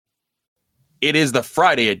It is the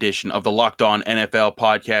Friday edition of the Locked On NFL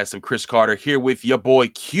podcast. I'm Chris Carter here with your boy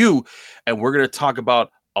Q, and we're going to talk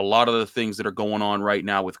about a lot of the things that are going on right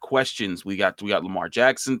now with questions. We got Lamar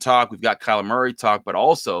Jackson talk, we've got Kyler Murray talk, but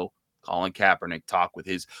also Colin Kaepernick talk with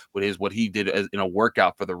his what he did in a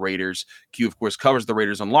workout for the Raiders. Q, of course, covers the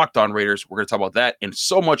Raiders on Locked On Raiders. We're going to talk about that and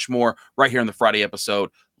so much more right here in the Friday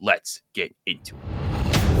episode. Let's get into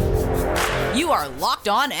it. You are Locked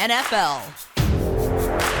On NFL,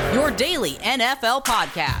 your daily NFL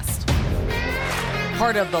podcast.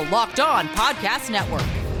 Part of the Locked On Podcast Network,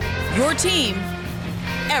 your team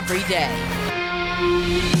every day.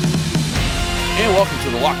 And welcome to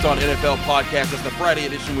the Locked On NFL podcast. It's the Friday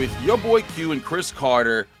edition with your boy Q and Chris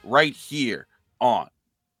Carter right here on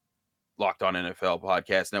Locked On NFL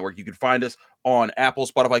Podcast Network. You can find us on Apple,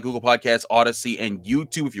 Spotify, Google Podcasts, Odyssey, and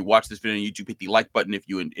YouTube. If you watch this video on YouTube, hit the like button. If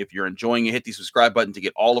you're enjoying it, hit the subscribe button to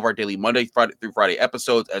get all of our daily Monday through Friday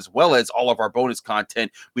episodes, as well as all of our bonus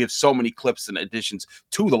content. We have so many clips and additions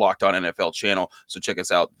to the Locked On NFL channel, so check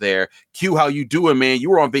us out there. Q, how you doing, man?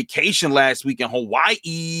 You were on vacation last week in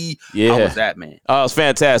Hawaii. Yeah. How was that, man? Oh, it was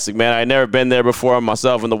fantastic, man. I never been there before.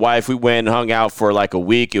 Myself and the wife, we went and hung out for like a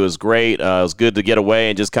week. It was great. It was good to get away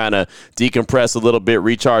and just kind of decompress a little bit,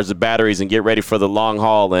 recharge the batteries, and get ready for the long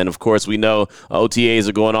haul. And of course, we know OTAs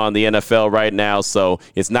are going on in the NFL right now, so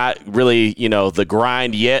it's not really, the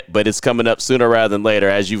grind yet, but it's coming up sooner rather than later,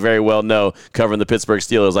 as you very well know, covering the Pittsburgh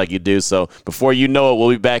Steelers like you do. So before you know it, we'll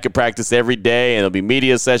be back at practice every day, and there'll be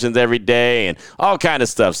media sessions every day and all kind of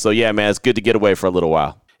stuff. So yeah, man, it's good to get away for a little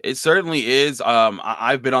while. It certainly is.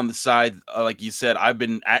 I've been on the side, like you said, I've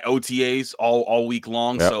been at OTAs all week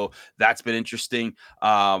long, yep. So that's been interesting.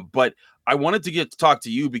 But I wanted to talk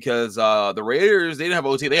to you because the Raiders, they didn't have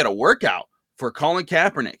OTA. They had a workout for Colin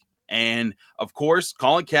Kaepernick. And, of course,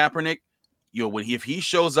 Colin Kaepernick, if he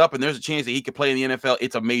shows up and there's a chance that he could play in the NFL,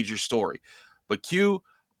 it's a major story. But, Q,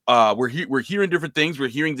 we're hearing different things. We're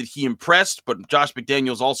hearing that he impressed, but Josh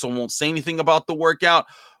McDaniels also won't say anything about the workout.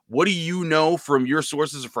 What do you know from your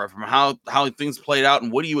sources, from how things played out,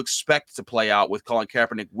 and what do you expect to play out with Colin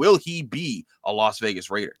Kaepernick? Will he be a Las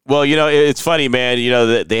Vegas Raider? Well, it's funny, man.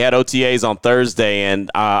 They had OTAs on Thursday,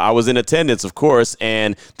 and I was in attendance, of course,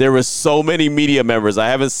 and there were so many media members. I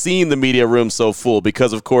haven't seen the media room so full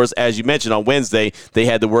because, of course, as you mentioned, on Wednesday, they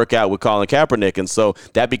had to work out with Colin Kaepernick, and so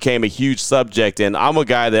that became a huge subject. And I'm a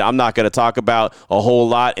guy that I'm not going to talk about a whole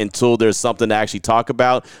lot until there's something to actually talk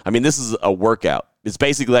about. I mean, this is a workout. It's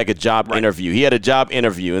basically like a job interview. He had a job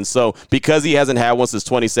interview. And so because he hasn't had one since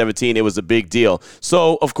 2017, it was a big deal.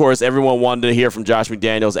 So, of course, everyone wanted to hear from Josh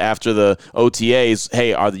McDaniels after the OTAs.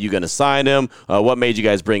 Hey, are you going to sign him? What made you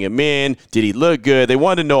guys bring him in? Did he look good? They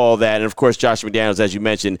wanted to know all that. And, of course, Josh McDaniels, as you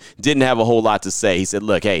mentioned, didn't have a whole lot to say. He said,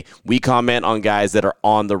 look, hey, we comment on guys that are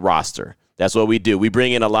on the roster. That's what we do. We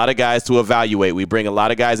bring in a lot of guys to evaluate. We bring a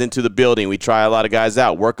lot of guys into the building. We try a lot of guys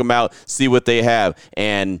out, work them out, see what they have.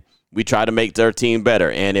 And we try to make their team better.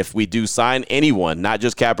 And if we do sign anyone, not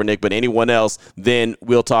just Kaepernick, but anyone else, then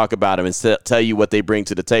we'll talk about him and tell you what they bring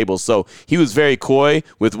to the table. So he was very coy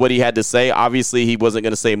with what he had to say. Obviously, he wasn't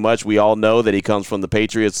going to say much. We all know that he comes from the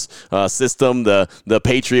Patriots system, the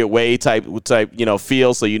Patriot way type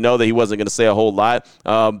feel. So that he wasn't going to say a whole lot.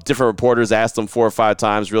 Different reporters asked him 4 or 5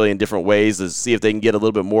 times really in different ways to see if they can get a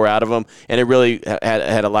little bit more out of him. And it really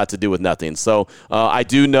had a lot to do with nothing. So I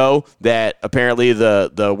do know that apparently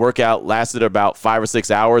the workout lasted about 5 or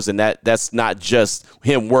 6 hours, and that's not just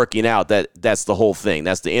him working out. That's the whole thing.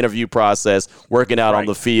 That's the interview process, working out on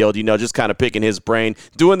the field, just kind of picking his brain,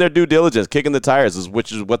 doing their due diligence, kicking the tires,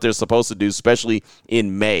 which is what they're supposed to do, especially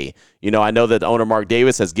in May. I know that the owner, Mark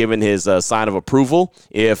Davis, has given his sign of approval.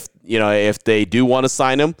 If they do want to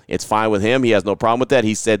sign him, it's fine with him. He has no problem with that.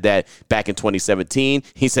 He said that back in 2017.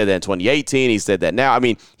 He said that in 2018. He said that now. I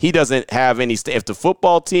mean, he doesn't have any if the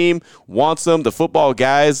football team wants him, the football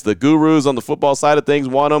guys, the gurus on the football side of things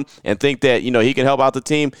want him and think that, he can help out the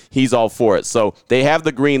team, he's all for it. So they have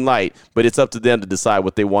the green light, but it's up to them to decide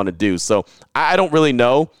what they want to do. So I don't really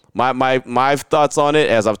know. My thoughts on it,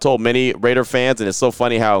 as I've told many Raider fans, and it's so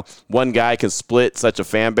funny how one guy can split such a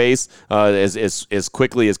fan base as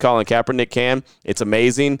quickly as Colin Kaepernick can. It's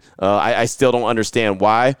amazing. I still don't understand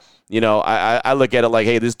why. I look at it like,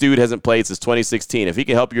 hey, this dude hasn't played since 2016. If he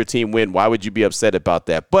can help your team win, why would you be upset about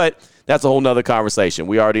that? But that's a whole nother conversation.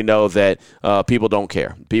 We already know that people don't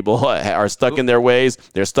care. People are stuck in their ways.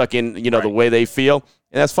 They're stuck in, the way they feel,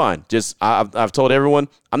 and that's fine. Just I've told everyone,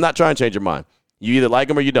 I'm not trying to change your mind. You either like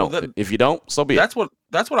them or you don't. Well, if you don't, so be it.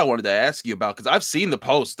 That's what I wanted to ask you about, because I've seen the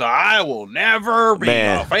post. I will never be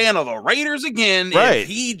a fan of the Raiders again if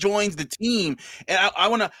he joins the team. And I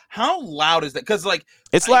want to. How loud is that? Because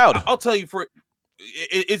it's loud. I'll tell you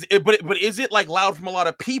But is it like loud from a lot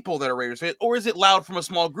of people that are Raiders fans, or is it loud from a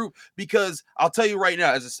small group? Because I'll tell you right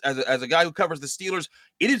now, as a guy who covers the Steelers,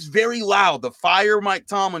 it is very loud. The Fire Mike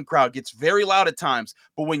Tomlin crowd gets very loud at times.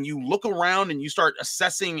 But when you look around and you start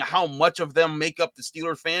assessing how much of them make up the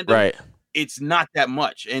Steelers fandom, right, it's not that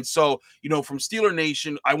much. And so, from Steeler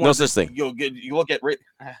Nation, I want you look at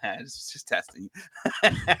it's just testing.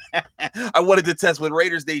 I wanted to test with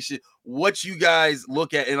Raiders Nation what you guys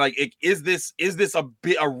look at, and like, is this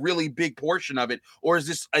a really big portion of it, or is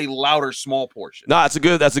this a louder small portion? No, that's a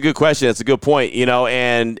good question. It's a good point,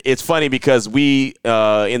 and it's funny because we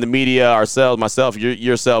in the media ourselves, myself,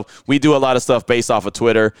 yourself, we do a lot of stuff based off of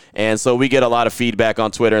Twitter, and so we get a lot of feedback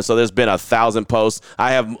on Twitter, and so there's been 1,000 posts.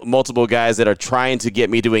 I have multiple guys that are trying to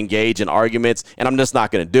get me to engage in arguments, and I'm just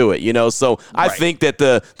not going to do it, So I think that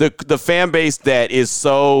the fan base that is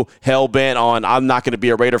so hell-bent on I'm not going to be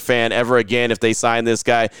a Raider fan ever again if they sign this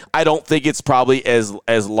guy, I don't think it's probably as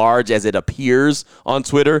large as it appears on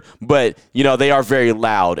Twitter, but, they are very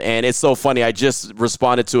loud, and it's so funny. I just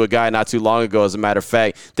responded to a guy not too long ago, as a matter of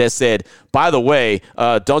fact, that said, by the way,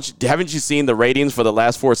 haven't you seen the ratings for the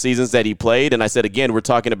last 4 seasons that he played? And I said, again, we're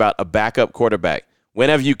talking about a backup quarterback. When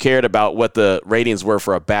have you cared about what the ratings were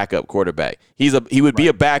for a backup quarterback? He would be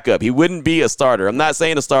a backup. He wouldn't be a starter. I'm not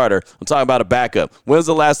saying a starter. I'm talking about a backup. When's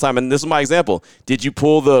the last time, and this is my example, did you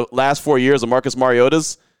pull the last 4 years of Marcus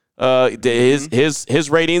Mariota's, his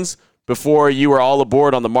ratings before you were all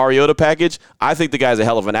aboard on the Mariota package? I think the guy's a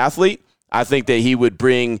hell of an athlete. I think that he would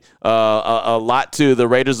bring a lot to the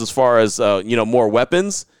Raiders as far as, more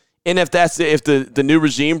weapons. And if the new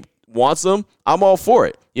regime wants him, I'm all for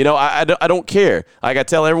it. I don't care. Like I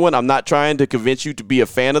tell everyone, I'm not trying to convince you to be a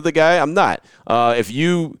fan of the guy. I'm not. If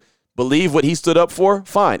you believe what he stood up for,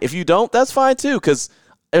 fine. If you don't, that's fine too, because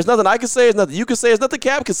there's nothing I can say, there's nothing you can say, there's nothing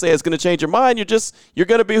Cap can say it's going to change your mind. You're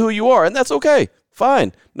going to be who you are, and that's okay.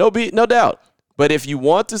 Fine. No doubt. But if you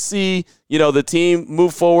want to see, the team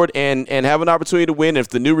move forward and have an opportunity to win, if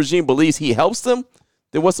the new regime believes he helps them,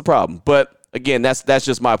 then what's the problem? But again, that's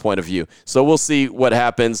just my point of view. So we'll see what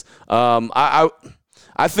happens.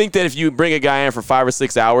 I think that if you bring a guy in for 5 or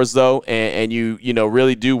 6 hours, though, and you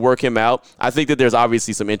really do work him out, I think that there's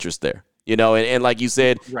obviously some interest there. And like you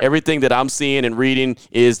said, right, everything that I'm seeing and reading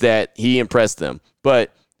is that he impressed them.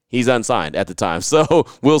 But he's unsigned at the time. So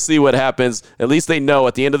we'll see what happens. At least they know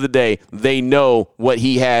at the end of the day, they know what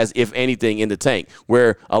he has, if anything, in the tank,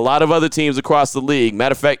 where a lot of other teams across the league,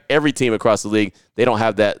 matter of fact, every team across the league, they don't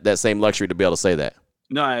have that same luxury to be able to say that.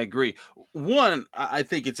 No, I agree. One, I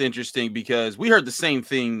think it's interesting because we heard the same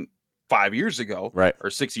thing 5 years ago, right, or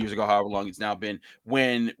 6 years ago, however long it's now been,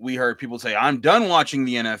 when we heard people say, I'm done watching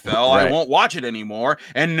the NFL. Right. I won't watch it anymore.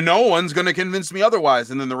 And no one's going to convince me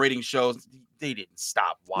otherwise. And then the ratings shows they didn't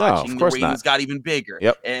stop watching. No, the ratings got even bigger.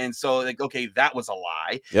 Yep. And so, like, okay, that was a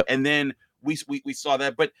lie. Yep. And then we saw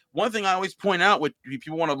that. But one thing I always point out, what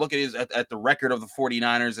people want to look at is at the record of the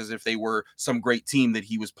 49ers as if they were some great team that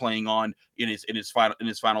he was playing on in his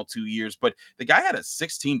final 2 years. But the guy had a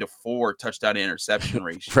 16-4 touchdown to interception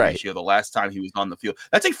ratio the last time he was on the field.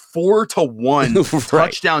 That's a 4-1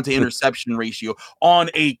 touchdown to interception ratio on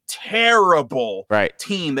a terrible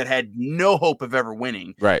team that had no hope of ever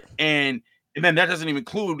winning. Right. And then that doesn't even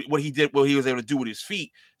include what he was able to do with his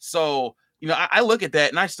feet. So, I look at that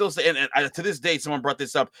and I still say, and to this day, someone brought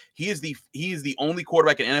this up. He is the only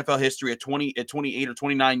quarterback in NFL history at 28 or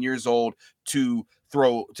 29 years old to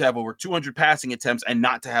have over 200 passing attempts and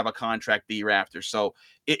not to have a contract the year after. So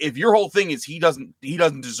if your whole thing is he doesn't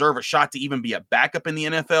deserve a shot to even be a backup in the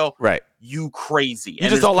NFL, right? You crazy. You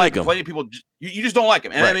just don't like him. Plenty of people, you just don't like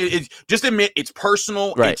him. And I mean, just admit it's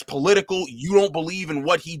personal. Right. It's political. You don't believe in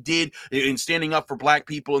what he did in standing up for black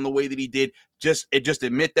people in the way that he did. Just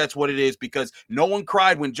admit that's what it is, because no one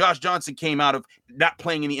cried when Josh Johnson came out of not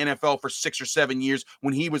playing in the NFL for 6 or 7 years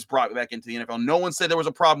when he was brought back into the NFL. No one said there was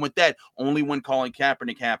a problem with that. Only when Colin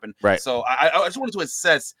Kaepernick happened. Right. So I just wanted to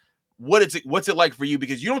assess what's it like for you,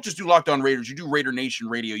 because you don't just do Locked On Raiders, you do Raider Nation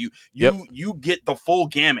Radio. You get the full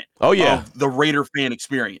gamut of the Raider fan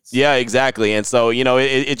experience. Yeah, exactly. And so,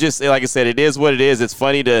 it just, like I said, it is what it is. It's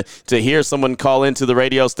funny to hear someone call into the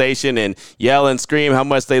radio station and yell and scream how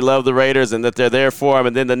much they love the Raiders and that they're there for them,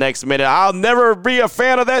 and then the next minute, I'll never be a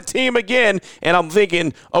fan of that team again. And I'm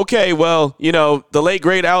thinking, okay, well, the late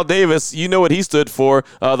great Al Davis, you know what he stood for.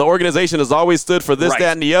 The organization has always stood for this,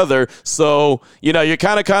 that, and the other. So, you're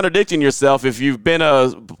kind of contradicting contradicting yourself if you've been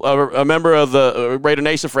a member of the Raider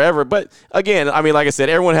Nation forever. But again, I mean, like I said,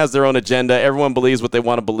 everyone has their own agenda. Everyone believes what they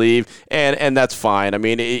want to believe, and that's fine. I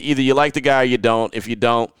mean, either you like the guy or you don't. If you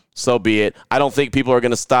don't, so be it. I don't think people are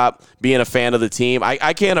going to stop being a fan of the team.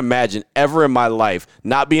 I can't imagine ever in my life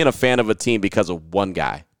not being a fan of a team because of one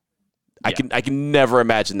guy. Yeah. I can never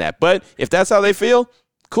imagine that. But if that's how they feel,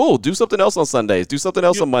 cool. Do something else on Sundays. Do something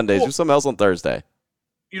else on Mondays. Do something else on Thursday.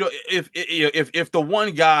 You know, if the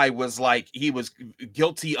one guy was like he was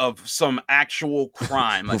guilty of some actual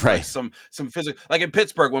crime, like, right. like some physical, like in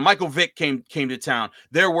Pittsburgh when Michael Vick came to town,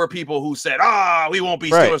 there were people who said, we won't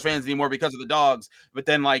be Steelers fans anymore because of the dogs. But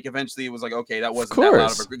then, like, eventually it was like, okay, that wasn't that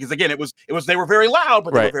loud of a, because again, it was they were very loud,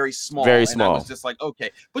 but they were very small. Very small. And I was just like,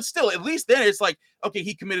 okay, but still, at least then it's like, okay,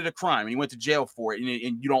 he committed a crime and he went to jail for it,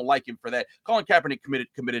 and you don't like him for that. Colin Kaepernick committed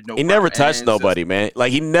no crime. He never touched nobody, man.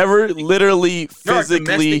 Like, he never literally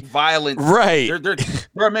physically violence. Right. There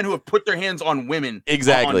are men who have put their hands on women,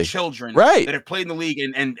 exactly, on children, right, that have played in the league,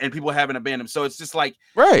 and people haven't abandoned them. So it's just like,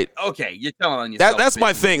 right, okay, you're telling on yourself. That's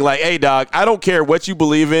my thing. Like, hey, dog, I don't care what you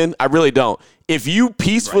believe in. I really don't. If you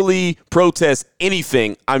peacefully protest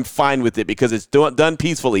anything, I'm fine with it because it's done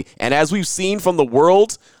peacefully. And as we've seen from the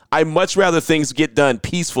world, I much rather things get done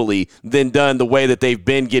peacefully than done the way that they've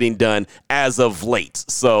been getting done as of late.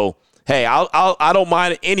 So, hey, I don't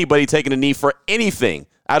mind anybody taking a knee for anything.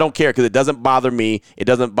 I don't care because it doesn't bother me. It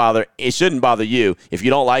shouldn't bother you. If you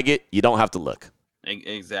don't like it, you don't have to look.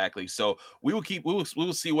 Exactly. So we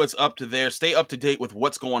will see what's up to there. Stay up to date with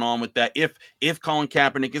what's going on with that. If Colin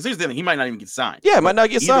Kaepernick, because here's the thing, he might not even get signed. Yeah, might not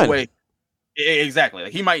get signed. Way, exactly.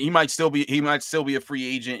 Like he might still be a free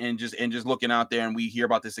agent and just looking out there. And we hear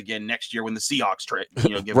about this again next year when the Seahawks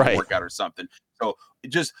give him a workout or something. So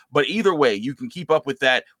but either way, you can keep up with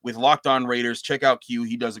that with Locked On Raiders. Check out Q.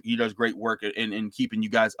 He does great work in keeping you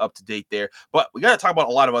guys up to date there. But we got to talk about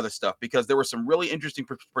a lot of other stuff because there were some really interesting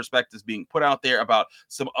perspectives being put out there about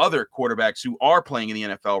some other quarterbacks who are playing in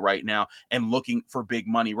the NFL right now and looking for big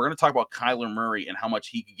money. We're going to talk about Kyler Murray and how much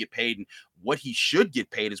he could get paid and what he should get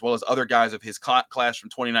paid, as well as other guys of his class from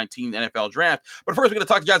 2019 NFL draft. But first, we're going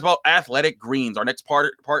to talk to you guys about Athletic Greens. Our next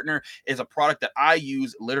partner is a product that I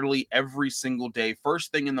use literally every single day.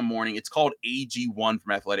 First thing in the morning, it's called AG1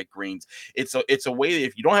 from Athletic Greens. It's a way that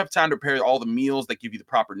if you don't have time to prepare all the meals that give you the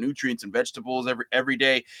proper nutrients and vegetables every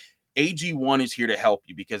day, AG1 is here to help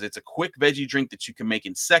you because it's a quick veggie drink that you can make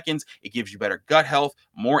in seconds. It gives you better gut health,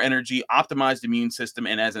 more energy, optimized immune system,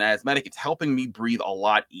 and as an asthmatic, it's helping me breathe a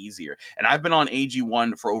lot easier. And I've been on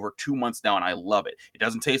AG1 for over 2 months now, and I love it. It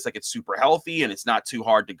doesn't taste like it's super healthy, and it's not too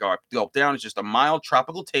hard to gulp down. It's just a mild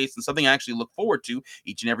tropical taste and something I actually look forward to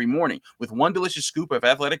each and every morning. With one delicious scoop of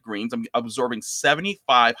Athletic Greens, I'm absorbing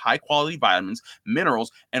 75 high-quality vitamins,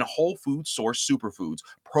 minerals, and whole food source superfoods,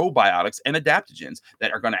 probiotics, and adaptogens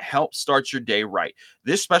that are going to help start your day right.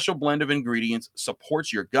 This special blend of ingredients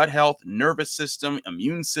supports your gut health, nervous system,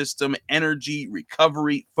 immune system, energy,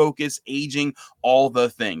 recovery, focus, aging, all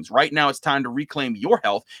the things. Right now, it's time to reclaim your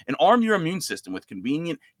health and arm your immune system with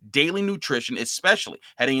convenient daily nutrition, especially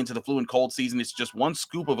heading into the flu and cold season. It's just one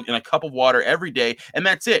scoop in a cup of water every day, and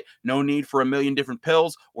that's it. No need for a million different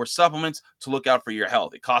pills or supplements to look out for your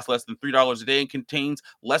health. It costs less than $3 a day and contains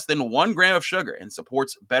less than 1 gram of sugar and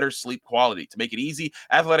supports better sleep quality. To make it easy,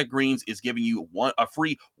 Athletic Greens is giving you a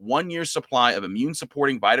free 1-year supply of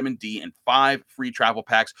immune-supporting vitamin D and 5 free travel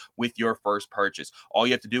packs with your first purchase. All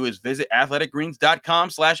you have to do is visit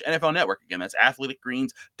athleticgreens.com/NFL Network. Again, that's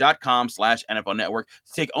athleticgreens.com/NFL Network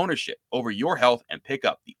to take ownership over your health and pick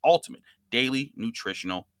up the ultimate daily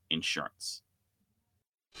nutritional insurance.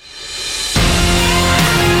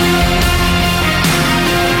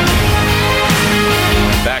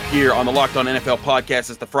 Back here on the Locked On NFL podcast,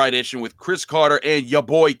 it's the Friday edition with Chris Carter and your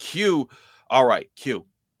boy Q. All right, Q,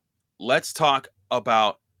 let's talk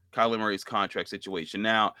about Kyler Murray's contract situation.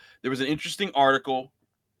 Now, there was an interesting article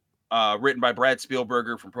written by Brad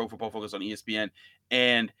Spielberger from Pro Football Focus on ESPN,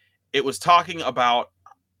 and it was talking about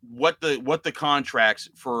what the contracts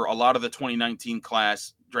for a lot of the 2019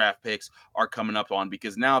 class draft picks are coming up on,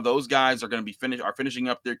 because now those guys are going to be finishing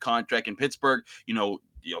up their contract in Pittsburgh.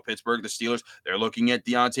 Pittsburgh, the Steelers, they're looking at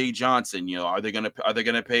Deontay Johnson. Are they going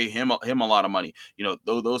to pay him a lot of money?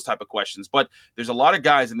 Those type of questions. But there's a lot of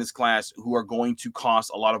guys in this class who are going to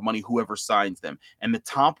cost a lot of money, whoever signs them. And the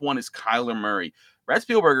top one is Kyler Murray. Brad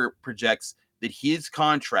Spielberger projects that his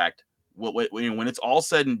contract, when it's all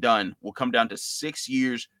said and done, will come down to 6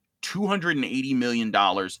 years, $280 million,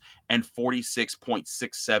 and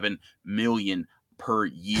 $46.67 million per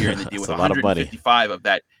year. And they deal with 155 of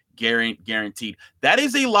that guaranteed. That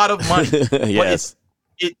is a lot of money. Yes.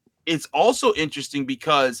 But it's also interesting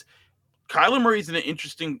because Kyler Murray's in an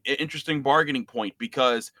interesting bargaining point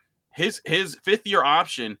because his fifth-year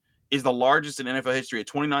option is the largest in NFL history at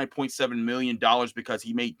 $29.7 million because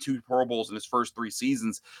he made 2 Pro Bowls in his first 3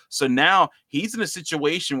 seasons. So now he's in a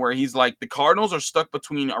situation where he's like, the Cardinals are stuck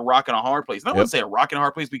between a rock and a hard place. And I wouldn't say a rock and a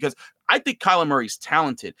hard place because I think Kyler Murray's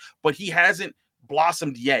talented, but he hasn't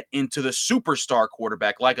blossomed yet into the superstar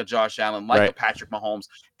quarterback like a Josh Allen, like a Patrick Mahomes.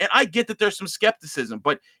 And I get that there's some skepticism,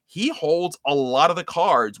 but he holds a lot of the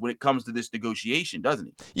cards when it comes to this negotiation, doesn't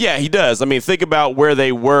he? Yeah, he does. I mean, think about where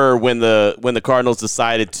they were when the Cardinals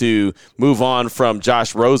decided to move on from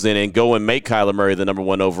Josh Rosen and go and make Kyler Murray the number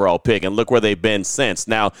 1 overall pick, and look where they've been since.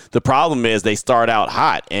 Now, the problem is they start out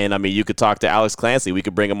hot, and I mean, you could talk to Alex Clancy. We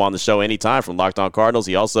could bring him on the show anytime from Locked On Cardinals.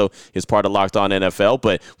 He also is part of Locked On NFL,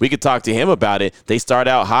 but we could talk to him about it. They start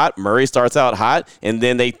out hot. Murray starts out hot, and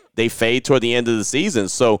then they fade toward the end of the season.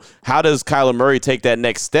 So how does Kyler Murray take that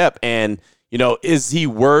next step? And, is he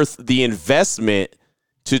worth the investment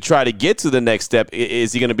to try to get to the next step?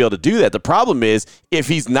 Is he going to be able to do that? The problem is, if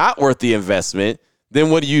he's not worth the investment, then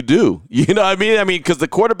what do? You know what I mean? I mean, because the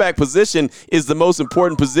quarterback position is the most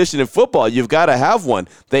important position in football. You've got to have one.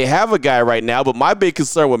 They have a guy right now, but my big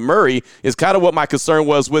concern with Murray is kind of what my concern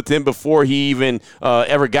was with him before he even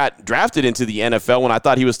ever got drafted into the NFL, when I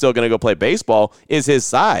thought he was still going to go play baseball, is his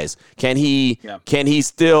size. Can he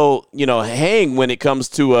still, hang when it comes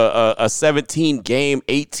to a 17-game,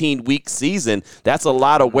 18-week season? That's a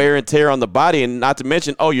lot of wear and tear on the body, and not to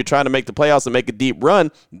mention, you're trying to make the playoffs and make a deep run,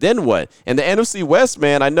 then what? And the NFC West,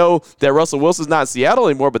 man, I know that Russell Wilson's not in Seattle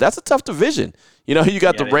anymore, but that's a tough division. You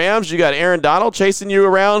got the Rams, you got Aaron Donald chasing you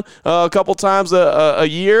around a couple times a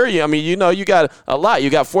year. I mean, you got a lot.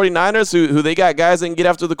 You got 49ers who they got guys that can get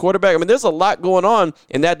after the quarterback. I mean, there's a lot going on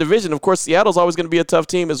in that division. Of course, Seattle's always going to be a tough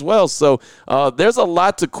team as well. So there's a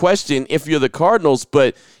lot to question if you're the Cardinals,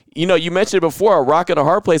 but you mentioned it before, a rock and a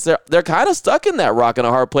hard place. They're kind of stuck in that rock and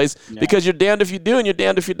a hard place because you're damned if you do and you're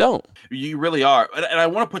damned if you don't. You really are. And I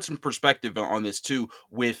want to put some perspective on this too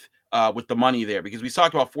with the money there, because we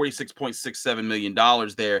talked about $46.67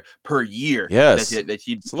 million there per year. Yes, that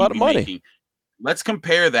he'd a lot of money. Making. Let's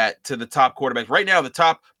compare that to the top quarterbacks. Right now, the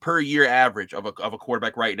top per year average of a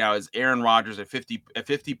quarterback right now is Aaron Rodgers at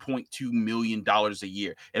 $50.2 million a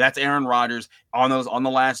year, and that's Aaron Rodgers on the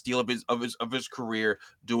last deal of his career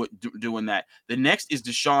doing that. The next is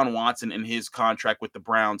Deshaun Watson and his contract with the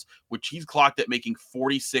Browns, which he's clocked at making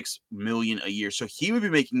 $46 million a year. So he would be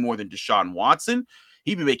making more than Deshaun Watson.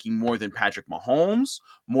 He'd be making more than Patrick Mahomes,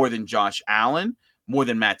 more than Josh Allen, more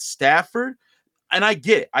than Matt Stafford. And I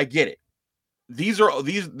get it.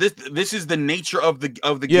 This is the nature of the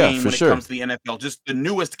game when it comes to the NFL. Just the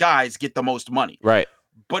newest guys get the most money. Right.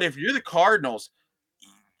 But if you're the Cardinals,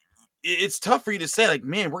 it's tough for you to say, like,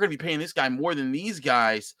 man, we're going to be paying this guy more than these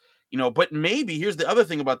guys. But maybe here's the other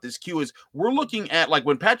thing about this, Q, is we're looking at, like,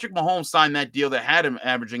 when Patrick Mahomes signed that deal that had him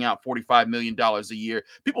averaging out $45 million a year,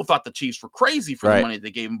 people thought the Chiefs were crazy for the money they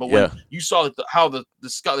gave him. But when you saw how the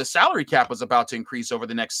salary cap was about to increase over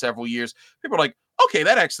the next several years, people were like, okay,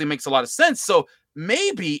 that actually makes a lot of sense. So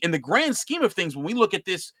maybe in the grand scheme of things, when we look at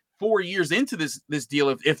this 4 years into this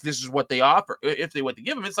deal, if this is what they offer, if they what they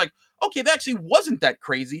give him, it's like, okay, that actually wasn't that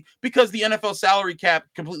crazy, because the NFL salary cap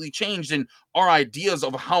completely changed and our ideas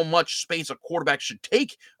of how much space a quarterback should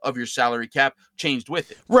take of your salary cap changed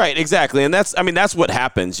with it. Right, exactly. And that's what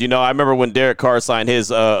happens. I remember when Derek Carr signed his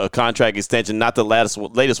contract extension, not the latest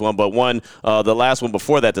one, but the last one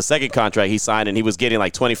before that, the second contract he signed, and he was getting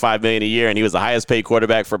like $25 million a year, and he was the highest paid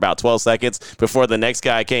quarterback for about 12 seconds before the next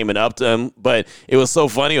guy came and upped him. But it was so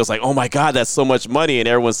funny. It was like, oh my God, that's so much money. And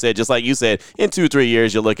everyone said, just like you said, in 2-3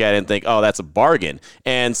 years, you'll look at it and think, oh, that's a bargain.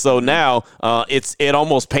 And so now it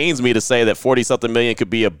almost pains me to say that 40-something million could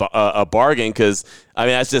be a bargain, because I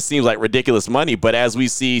mean, that just seems like ridiculous money. But as we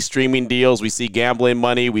see streaming deals, we see gambling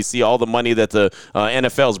money, we see all the money that the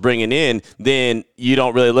NFL is bringing in, then you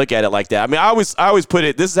don't really look at it like that. I mean, I always put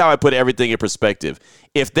it, this is how I put everything in perspective.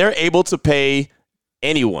 If they're able to pay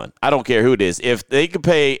anyone, I don't care who it is, if they could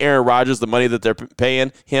pay Aaron Rodgers the money that they're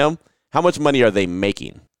paying him, how much money are they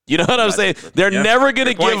making? You know what I'm saying? They're never going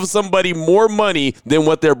to give somebody more money than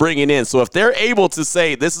what they're bringing in. So if they're able to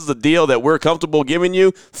say, this is a deal that we're comfortable giving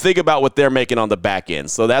you, think about what they're making on the back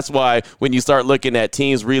end. So that's why when you start looking at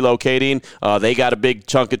teams relocating, they got a big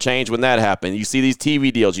chunk of change when that happened. You see these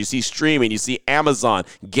TV deals, you see streaming, you see Amazon,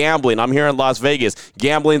 gambling. I'm here in Las Vegas.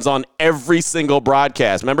 Gambling's on every single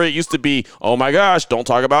broadcast. Remember, it used to be, oh my gosh, don't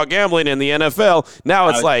talk about gambling in the NFL. Now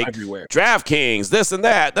it's like everywhere. DraftKings, this and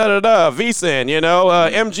that, VSiN,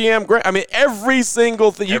 MGM. MGM great. I mean, every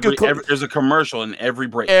single thing there's a commercial in every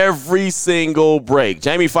break. Every single break.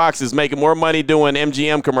 Jamie Foxx is making more money doing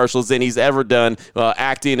MGM commercials than he's ever done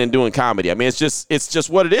acting and doing comedy. I mean, it's just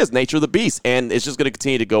what it is, nature of the beast, and it's just going to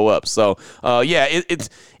continue to go up. So, it's.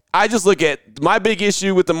 I just look at my big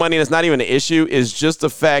issue with the money, and it's not even an issue, is just the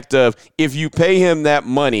fact of if you pay him that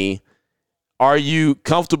money, are you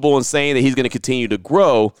comfortable in saying that he's going to continue to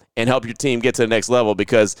grow and help your team get to the next level?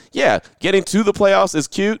 Because, getting to the playoffs is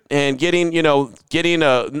cute, and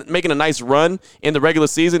making a nice run in the regular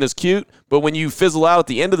season is cute. But when you fizzle out at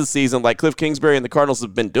the end of the season, like Cliff Kingsbury and the Cardinals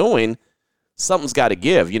have been doing, something's got to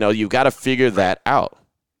give. You've got to figure that out.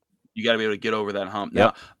 You got to be able to get over that hump. Yep.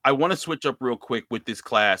 Now, I want to switch up real quick with this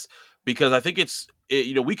class because I think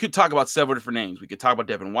we could talk about several different names. We could talk about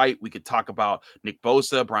Devin White. We could talk about Nick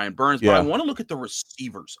Bosa, Brian Burns. But I want to look at the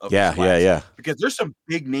receivers of this class. Because there's some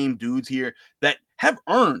big name dudes here that have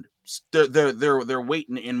earned their weight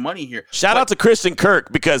in money here. Shout out to Christian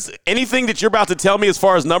Kirk, because anything that you're about to tell me as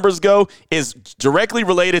far as numbers go is directly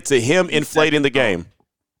related to him inflating the game.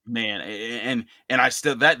 Man, and I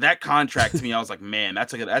still that contract to me, I was like, man,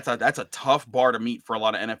 that's a tough bar to meet for a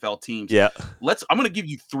lot of NFL teams. Yeah. I'm going to give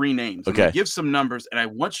you three names. I'm going to give some numbers, and I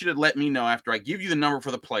want you to let me know after I give you the number for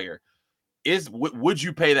the player. Would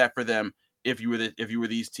you pay that for them if you were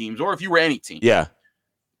these teams, or if you were any team? Yeah.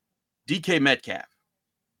 DK Metcalf,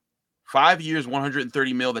 5 years,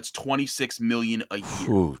 $130 million. That's $26 million a year.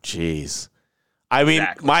 Oh, jeez. I mean,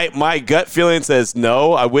 my gut feeling says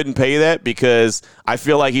no, I wouldn't pay that, because I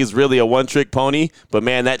feel like he's really a one-trick pony. But,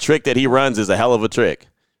 man, that trick that he runs is a hell of a trick.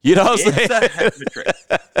 You know what I'm saying? It's a heck of a trick.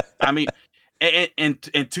 I mean,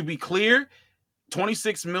 and to be clear,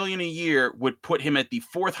 $26 million a year would put him at the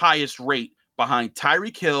fourth highest rate behind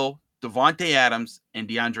Tyreek Hill, Devontae Adams, and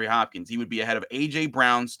DeAndre Hopkins. He would be ahead of A.J.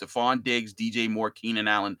 Brown, Stephon Diggs, DJ Moore, Keenan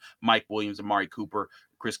Allen, Mike Williams, Amari Cooper,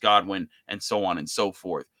 Chris Godwin, and so on and so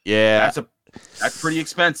forth. Yeah. That's pretty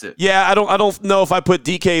expensive. Yeah, I don't know if I put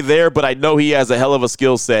DK there, but I know he has a hell of a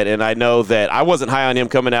skill set, and I know that I wasn't high on him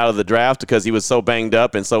coming out of the draft because he was so banged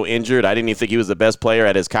up and so injured. I didn't even think he was the best player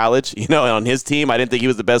at his college. On his team, I didn't think he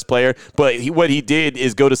was the best player. But what he did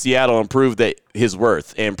is go to Seattle and prove that his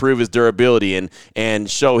worth and prove his durability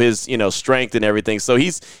and show his strength and everything. So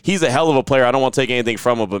he's a hell of a player. I don't want to take anything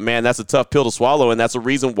from him, but man, that's a tough pill to swallow, and that's a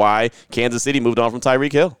reason why Kansas City moved on from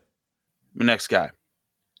Tyreek Hill. The next guy,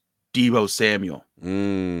 Deebo Samuel.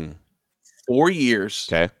 4 years.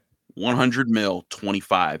 Okay. $100 million,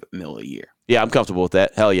 $25 million a year. Yeah, I'm comfortable with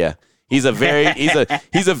that. Hell yeah. He's a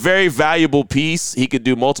very valuable piece. He could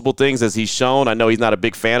do multiple things, as he's shown. I know he's not a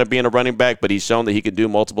big fan of being a running back, but he's shown that he could do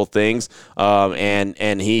multiple things.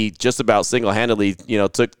 And he just about single-handedly,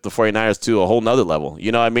 took the 49ers to a whole nother level.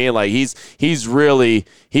 You know what I mean? Like he's really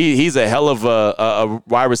he's a hell of a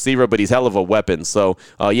wide receiver, but he's hell of a weapon. So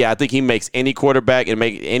I think he makes any quarterback and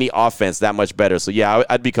make any offense that much better. So yeah,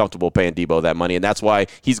 I'd be comfortable paying Deebo that money, and that's why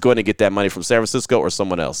he's going to get that money from San Francisco or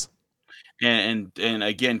someone else. And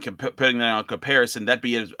again, putting that on comparison, that'd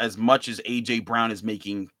be as much as A.J. Brown is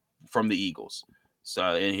making from the Eagles.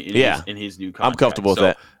 So in his new contract. I'm comfortable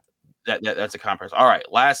with that. That's a comparison. All right,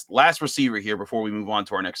 last receiver here before we move on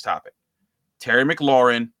to our next topic. Terry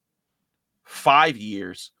McLaurin, 5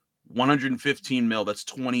 years, $115 million. That's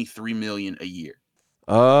 $23 million a year.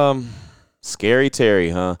 Scary Terry,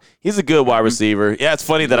 huh? He's a good wide receiver. Yeah, it's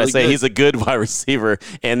funny that I say he's a good wide receiver,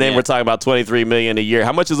 and then we're talking about $23 million a year.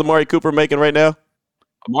 How much is Amari Cooper making right now?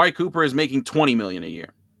 Amari Cooper is making $20 million a year.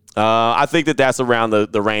 I think that's around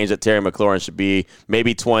the range that Terry McLaurin should be.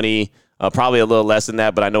 Maybe 20, probably a little less than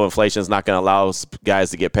that, but I know inflation is not going to allow guys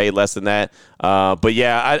to get paid less than that. But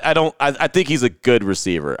yeah, I think he's a good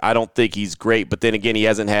receiver. I don't think he's great, but then again, he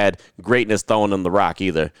hasn't had greatness thrown in the rock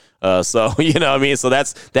either. So you know what I mean? So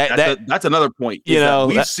that's another point.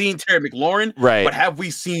 We've seen Terry McLaurin, right? But have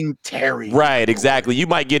we seen Terry? Right, exactly. You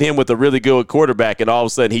might get him with a really good quarterback, and all of a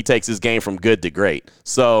sudden he takes his game from good to great.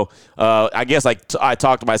 So I guess I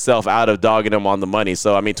talked myself out of dogging him on the money.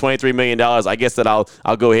 So I mean, $23 million. I guess that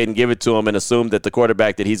I'll go ahead and give it to him and assume that the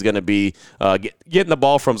quarterback that he's going to be getting the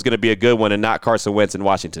ball from is going to be a good one and not Carson Wentz in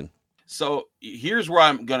Washington. So here's where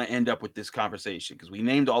I'm going to end up with this conversation, because we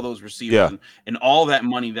named all those receivers and all that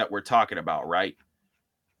money that we're talking about, right?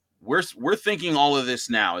 We're thinking all of this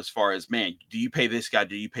now as far as, man, do you pay this guy?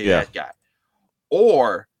 Do you pay that guy?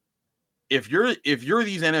 Or if you're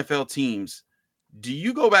these NFL teams, do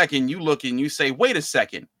you go back and you look and you say, wait a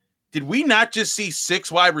second, did we not just see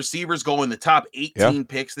 6 wide receivers go in the top 18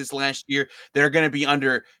 picks this last year? They're going to be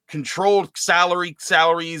under controlled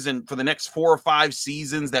salaries and for the next 4 or 5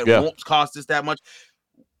 seasons that won't cost us that much.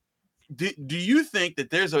 do you think that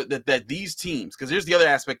there's that these teams, because there's the other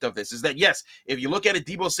aspect of this, is that yes, if you look at it,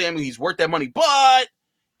 Deebo Samuel, he's worth that money, but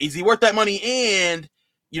is he worth that money? And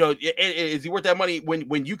is he worth that money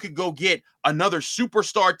when you could go get another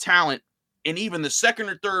superstar talent in even the second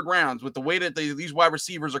or third rounds, with the way that these wide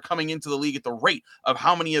receivers are coming into the league at the rate of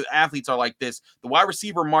how many athletes are like this? The wide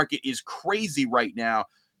receiver market is crazy right now.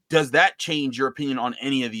 Does that change your opinion on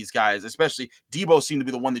any of these guys? Especially Deebo seemed to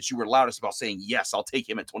be the one that you were loudest about saying, yes, I'll take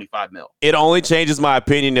him at 25 mil. It only changes my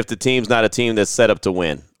opinion if the team's not a team that's set up to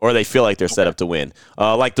win, or they feel like they're set up to win.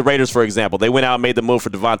 Like the Raiders, for example, they went out and made the move for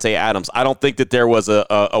Davante Adams. I don't think that there was a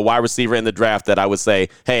wide receiver in the draft that I would say,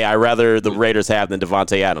 hey, I'd rather the Raiders have than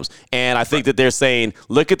Davante Adams. And I think that they're saying,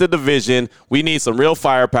 look at the division. We need some real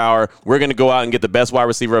firepower. We're going to go out and get the best wide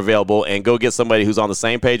receiver available and go get somebody who's on the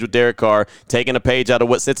same page with Derek Carr, taking a page out of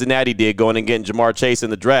what Cincinnati did, going and getting Jamar Chase in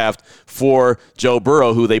the draft for Joe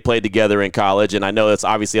Burrow, who they played together in college. And I know it's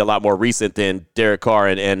obviously a lot more recent than Derek Carr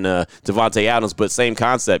and Davante Adams, but same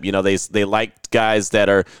concept. They like guys that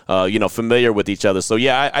are, familiar with each other. So,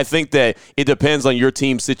 yeah, I think that it depends on your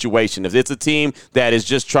team situation. If it's a team that is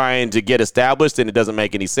just trying to get established, then it doesn't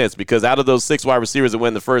make any sense, because out of those 6 wide receivers that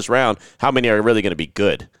win the first round, how many are really going to be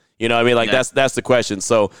good? You know what I mean? Like, that's the question.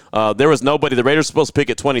 So there was nobody. The Raiders were supposed to pick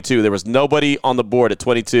at 22. There was nobody on the board at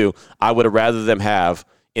 22 I would have rather them have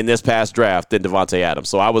in this past draft than Davante Adams.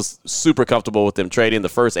 So I was super comfortable with them trading the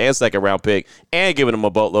first and second round pick and giving them a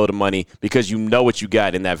boatload of money, because you know what you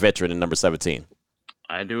got in that veteran in number 17.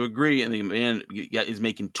 I do agree. And the man is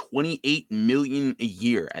making $28 million a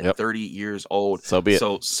year at 30 years old. So be it.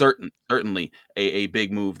 So certainly a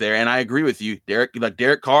big move there. And I agree with you, Derek. Like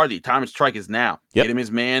Derek Carr, the time to strike is now. Get him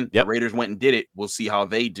his man. The Raiders went and did it. We'll see how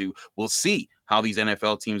they do. We'll see how these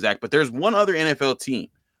NFL teams act. But there's one other NFL team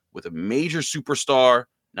with a major superstar,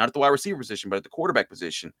 not at the wide receiver position, but at the quarterback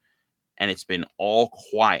position. And it's been all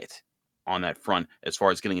quiet on that front as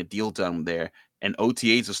far as getting a deal done there. And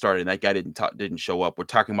OTAs have started, and that guy didn't show up. We're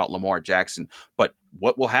talking about Lamar Jackson. But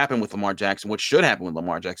what will happen with Lamar Jackson? What should happen with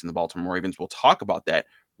Lamar Jackson, the Baltimore Ravens? We'll talk about that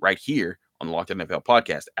right here on the Locked On NFL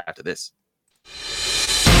podcast after this.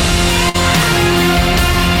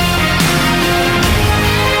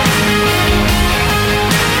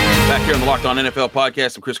 Back here on the Locked On NFL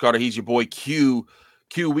podcast, I'm Chris Carter. He's your boy Q.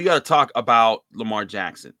 Q, we got to talk about Lamar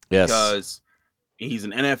Jackson. Yes. Because he's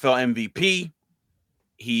an NFL MVP.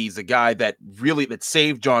 He's a guy that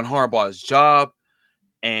saved John Harbaugh's job.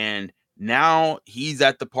 And now he's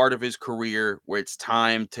at the part of his career where it's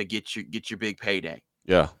time to get your big payday.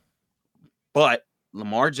 Yeah. But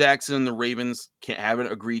Lamar Jackson and the Ravens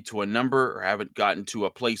haven't agreed to a number, or haven't gotten to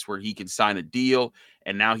a place where he can sign a deal.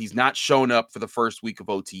 And now he's not shown up for the first week of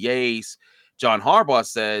OTAs. John Harbaugh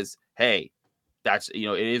says, hey, that's, it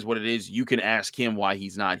is what it is. You can ask him why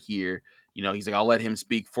he's not here. He's like, I'll let him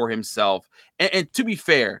speak for himself. And to be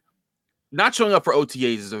fair, not showing up for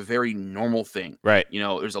OTAs is a very normal thing. Right.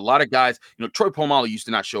 There's a lot of guys, Troy Polamalu used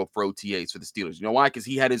to not show up for OTAs for the Steelers. You know why? Because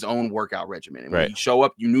he had his own workout regimen. And when he'd show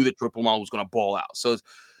up, you knew that Troy Polamalu was going to ball out. So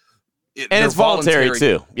it's voluntary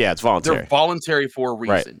too. Yeah, it's voluntary. They're voluntary for a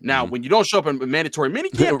reason. Right. Now, when you don't show up in mandatory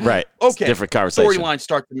minicamp, right. Okay. It's different conversation. Storylines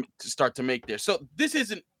start to make there. So this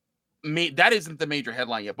isn't the major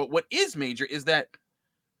headline yet. But what is major is that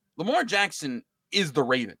Lamar Jackson is the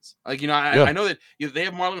Ravens. Like, I know that they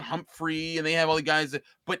have Marlon Humphrey and they have all the guys,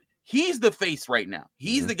 but he's the face right now.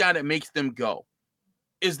 He's the guy that makes them go.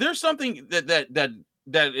 Is there something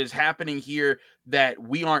that is happening here that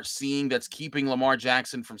we aren't seeing that's keeping Lamar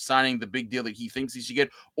Jackson from signing the big deal that he thinks he should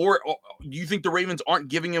get? Or do you think the Ravens aren't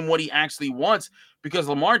giving him what he actually wants? Because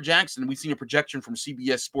Lamar Jackson, we've seen a projection from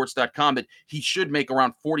CBSSports.com that he should make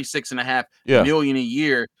around $46.5 million a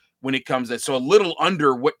year when it comes to that. So a little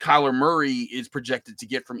under what Kyler Murray is projected to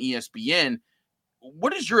get from ESPN.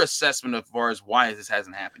 What is your assessment as far as why this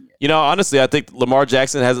hasn't happened yet? Honestly, I think Lamar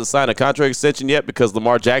Jackson hasn't signed a contract extension yet because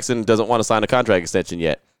Lamar Jackson doesn't want to sign a contract extension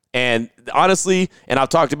yet. And honestly, and I've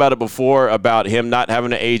talked about it before about him not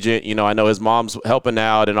having an agent. I know his mom's helping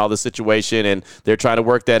out and all the situation, and they're trying to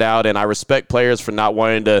work that out. And I respect players for not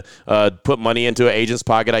wanting to put money into an agent's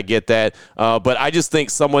pocket. I get that. But I just think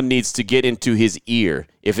someone needs to get into his ear.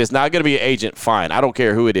 If it's not going to be an agent, fine. I don't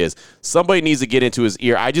care who it is. Somebody needs to get into his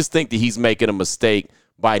ear. I just think that he's making a mistake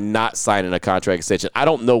by not signing a contract extension. I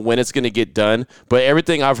don't know when it's going to get done, but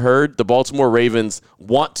everything I've heard, the Baltimore Ravens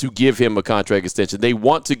want to give him a contract extension. They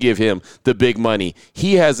want to give him the big money.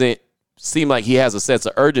 He hasn't seemed like he has a sense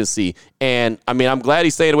of urgency, and, I'm glad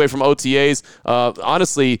he's staying away from OTAs.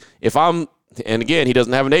 Honestly, and again, he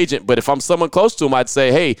doesn't have an agent, but if I'm someone close to him, I'd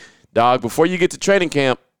say, hey, dog, before you get to training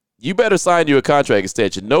camp, you better sign you a contract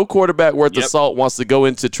extension. No quarterback worth the salt wants to go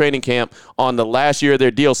into training camp on the last year of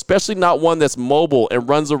their deal, especially not one that's mobile and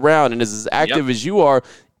runs around and is as active as you are.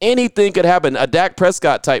 Anything could happen. A Dak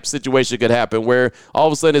Prescott type situation could happen where all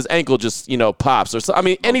of a sudden his ankle just, pops or so. I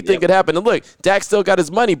mean, anything could happen. And look, Dak still got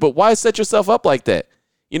his money, but why set yourself up like that?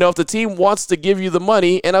 If the team wants to give you the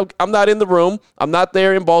money, and I'm not in the room, I'm not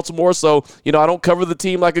there in Baltimore, so, I don't cover the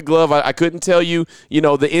team like a glove. I couldn't tell you,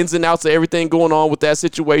 the ins and outs of everything going on with that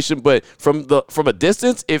situation, but from a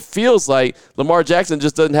distance, it feels like Lamar Jackson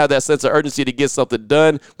just doesn't have that sense of urgency to get something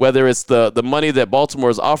done, whether it's the money that Baltimore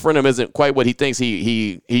is offering him isn't quite what he thinks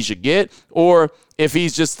he should get, or if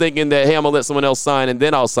he's just thinking that, hey, I'm going to let someone else sign and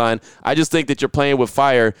then I'll sign. I just think that you're playing with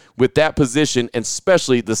fire with that position, and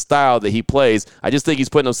especially the style that he plays. I just think he's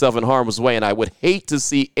putting himself in harm's way, and I would hate to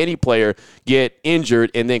see any player get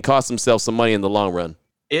injured and then cost himself some money in the long run.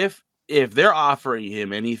 If they're offering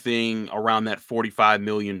him anything around that $45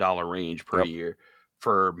 million range per year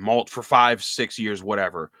for 5-6 years,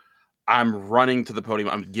 whatever, I'm running to the podium.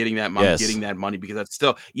 I'm getting that money. Getting that money because that's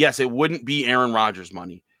still, yes, it wouldn't be Aaron Rodgers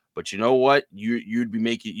money. But you know what? You'd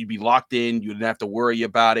be locked in. You wouldn't have to worry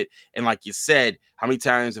about it. And like you said, how many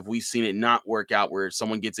times have we seen it not work out where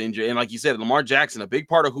someone gets injured? And like you said, Lamar Jackson, a big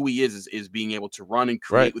part of who he is being able to run and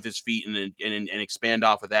create with his feet and expand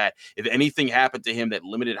off of that. If anything happened to him that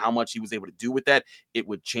limited how much he was able to do with that, it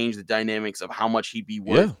would change the dynamics of how much he'd be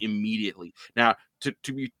worth immediately. Now,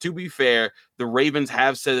 to be fair, the Ravens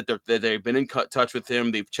have said that they've been in touch with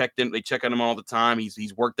him. They've checked in. They check on him all the time.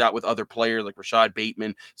 He's worked out with other players like Rashad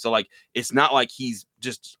Bateman. So like, it's not like he's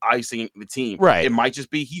just icing the team. Right. It might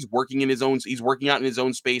just be he's working out in his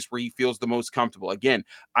own space where he feels the most comfortable. Again,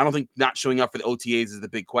 I don't think not showing up for the OTAs is the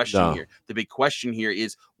big question here. The big question here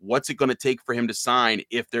is what's it going to take for him to sign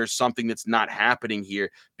if there's something that's not happening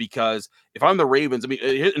here? Because if I'm the Ravens,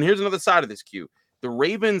 here's another side of this, Q. The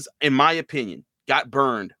Ravens, in my opinion, got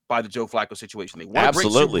burned by the Joe Flacco situation. They won a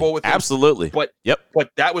great Super Bowl with him. Absolutely. But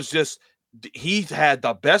that was just, he had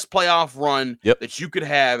the best playoff run that you could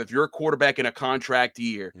have if you're a quarterback in a contract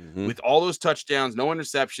year with all those touchdowns, no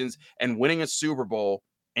interceptions, and winning a Super Bowl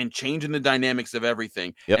and changing the dynamics of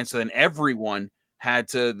everything. And so then everyone had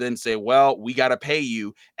to then say, well, we got to pay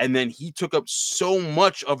you. And then he took up so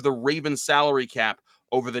much of the Ravens salary cap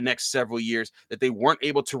over the next several years that they weren't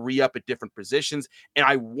able to re-up at different positions. And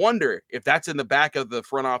I wonder if that's in the back of the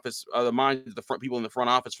front office, the minds of the front people in the front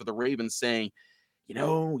office for the Ravens saying, we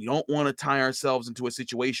don't want to tie ourselves into a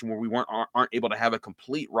situation where we aren't able to have a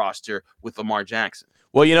complete roster with Lamar Jackson.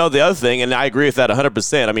 Well, the other thing, and I agree with that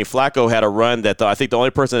 100%. I mean, Flacco had a run that I think the only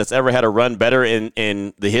person that's ever had a run better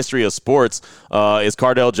in the history of sports is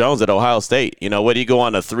Cardale Jones at Ohio State. What he go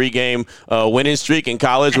on a 3-game winning streak in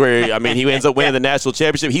college where, he ends up winning the national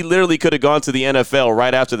championship. He literally could have gone to the NFL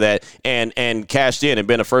right after that and cashed in and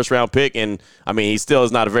been a first-round pick. And, he still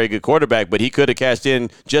is not a very good quarterback, but he could have cashed in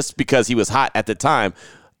just because he was hot at the time.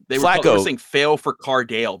 They were saying fail for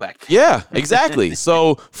Cardale back then. Yeah, exactly.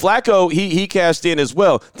 So Flacco, he cashed in as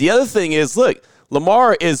well. The other thing is, look,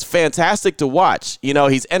 Lamar is fantastic to watch.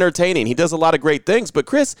 He's entertaining. He does a lot of great things. But,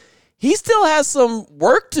 Chris, he still has some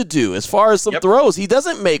work to do as far as some throws. He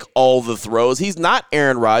doesn't make all the throws. He's not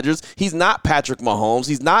Aaron Rodgers. He's not Patrick Mahomes.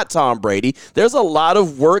 He's not Tom Brady. There's a lot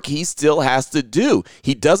of work he still has to do.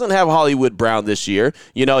 He doesn't have Hollywood Brown this year.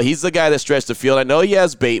 He's the guy that stretched the field. I know he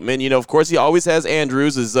has Bateman. Of course, he always has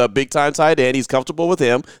Andrews as a big-time tight end. He's comfortable with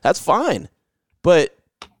him. That's fine. But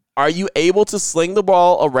are you able to sling the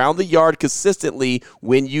ball around the yard consistently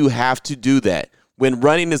when you have to do that? When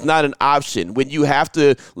running is not an option, when you have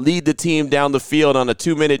to lead the team down the field on a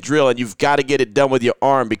 2-minute drill and you've got to get it done with your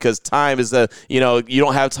arm because time is you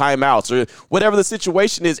don't have timeouts or whatever the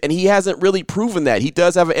situation is, and he hasn't really proven that. He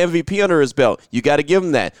does have an MVP under his belt. You got to give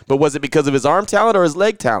him that. But was it because of his arm talent or his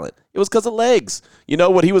leg talent? It was because of legs.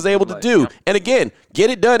 What he was able to do. And again,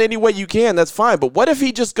 get it done any way you can. That's fine. But what if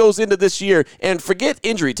he just goes into this year and forget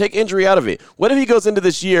injury, take injury out of it? What if he goes into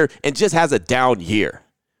this year and just has a down year?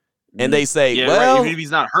 And they say, even if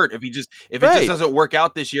he's not hurt, if it just doesn't work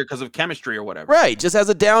out this year because of chemistry or whatever. Right, just has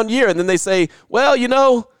a down year. And then they say, well,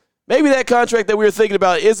 maybe that contract that we were thinking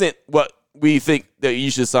about isn't what we think that you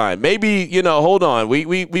should sign. Maybe, hold on.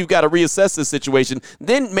 We've got to reassess this situation.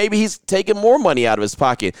 Then maybe he's taking more money out of his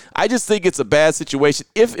pocket. I just think it's a bad situation.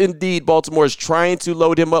 If indeed Baltimore is trying to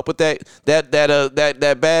load him up with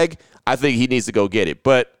that bag, I think he needs to go get it.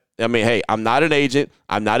 But hey, I'm not an agent.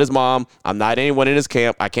 I'm not his mom. I'm not anyone in his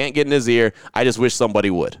camp. I can't get in his ear. I just wish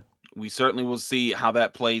somebody would. We certainly will see how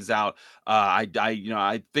that plays out.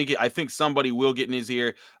 I think somebody will get in his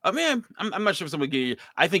ear. Man, I'm not sure if somebody get.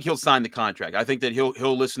 I think he'll sign the contract. I think that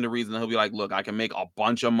he'll listen to reason. And he'll be like, look, I can make a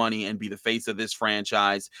bunch of money and be the face of this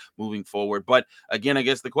franchise moving forward. But again, I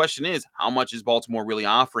guess the question is, how much is Baltimore really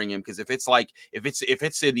offering him? Because if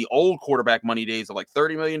it's in the old quarterback money days of like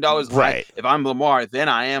 $30 million, right? If I'm Lamar, then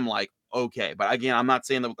I am like, okay, but again, I'm not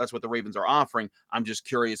saying that that's what the Ravens are offering. I'm just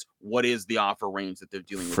curious, what is the offer range that they're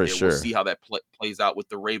dealing with For here? sure. We'll see how that plays out with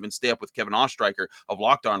the Ravens. Stay up with Kevin Ostreicher of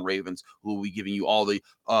Locked On Ravens, who will be giving you all the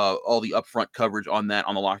upfront coverage on that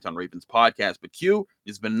on the Locked On Ravens podcast. But Q,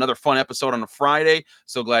 it's been another fun episode on a Friday.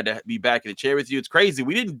 So glad to be back in the chair with you. It's crazy.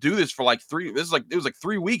 We didn't do this for like it was like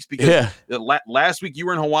 3 weeks because last week you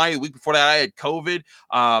were in Hawaii. The week before that I had COVID.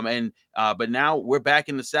 But now we're back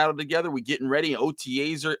in the saddle together. We're getting ready.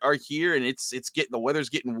 OTAs are here, and the weather's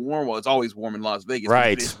getting warm. Well, it's always warm in Las Vegas.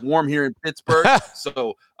 Right. It's warm here in Pittsburgh.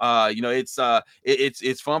 So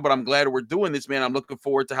it's fun. But I'm glad we're doing this, man. I'm looking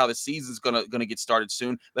forward to how the season's gonna get started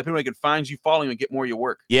soon. Let people know they can find you, follow you, and get more of your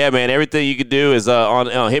work. Yeah, man. Everything you can do is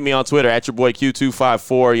hit me on Twitter at your boy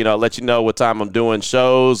Q254. Let you know what time I'm doing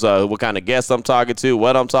shows, what kind of guests I'm talking to,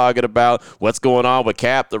 what I'm talking about, what's going on with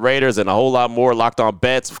Cap, the Raiders, and a whole lot more. Locked On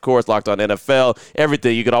Bets, of course, Locked On NFL,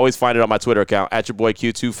 everything. You can always find it on my Twitter account at your boy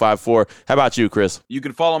Q254. How about you, Chris? You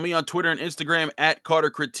can follow me on Twitter and Instagram at Carter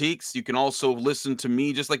Critiques. You can also listen to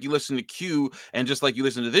me just like you listen to Q and just like you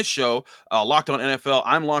listen to this show, Locked On NFL.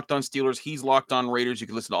 I'm Locked On Steelers. He's Locked On Raiders. You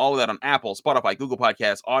can listen to all of that on Apple, Spotify, Google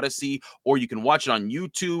Podcasts, Odyssey, or you can watch it on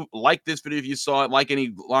YouTube. Like this video if you saw it. Like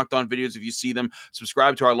any Locked On videos if you see them.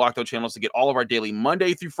 Subscribe to our Locked On channels to get all of our daily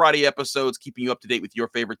Monday through Friday episodes, keeping you up to date with your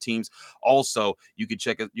favorite teams. Also, you can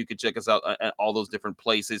check us out at all those different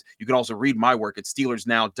places. You can also read my work at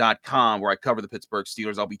SteelersNow.com, where I cover the Pittsburgh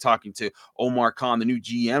Steelers. I'll be talking to Omar Khan, the new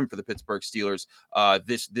GM for the Pittsburgh Steelers,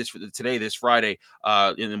 this Friday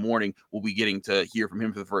in the morning. We'll be getting to hear from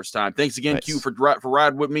him for the first time. Thanks again, Nice. Q, for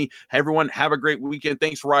riding with me. Hey, everyone, have a great weekend.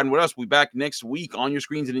 Thanks for riding with us. We'll be back next week on your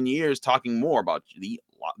screens and in your ears talking more about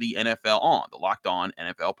the NFL on the Locked On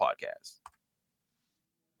NFL podcast.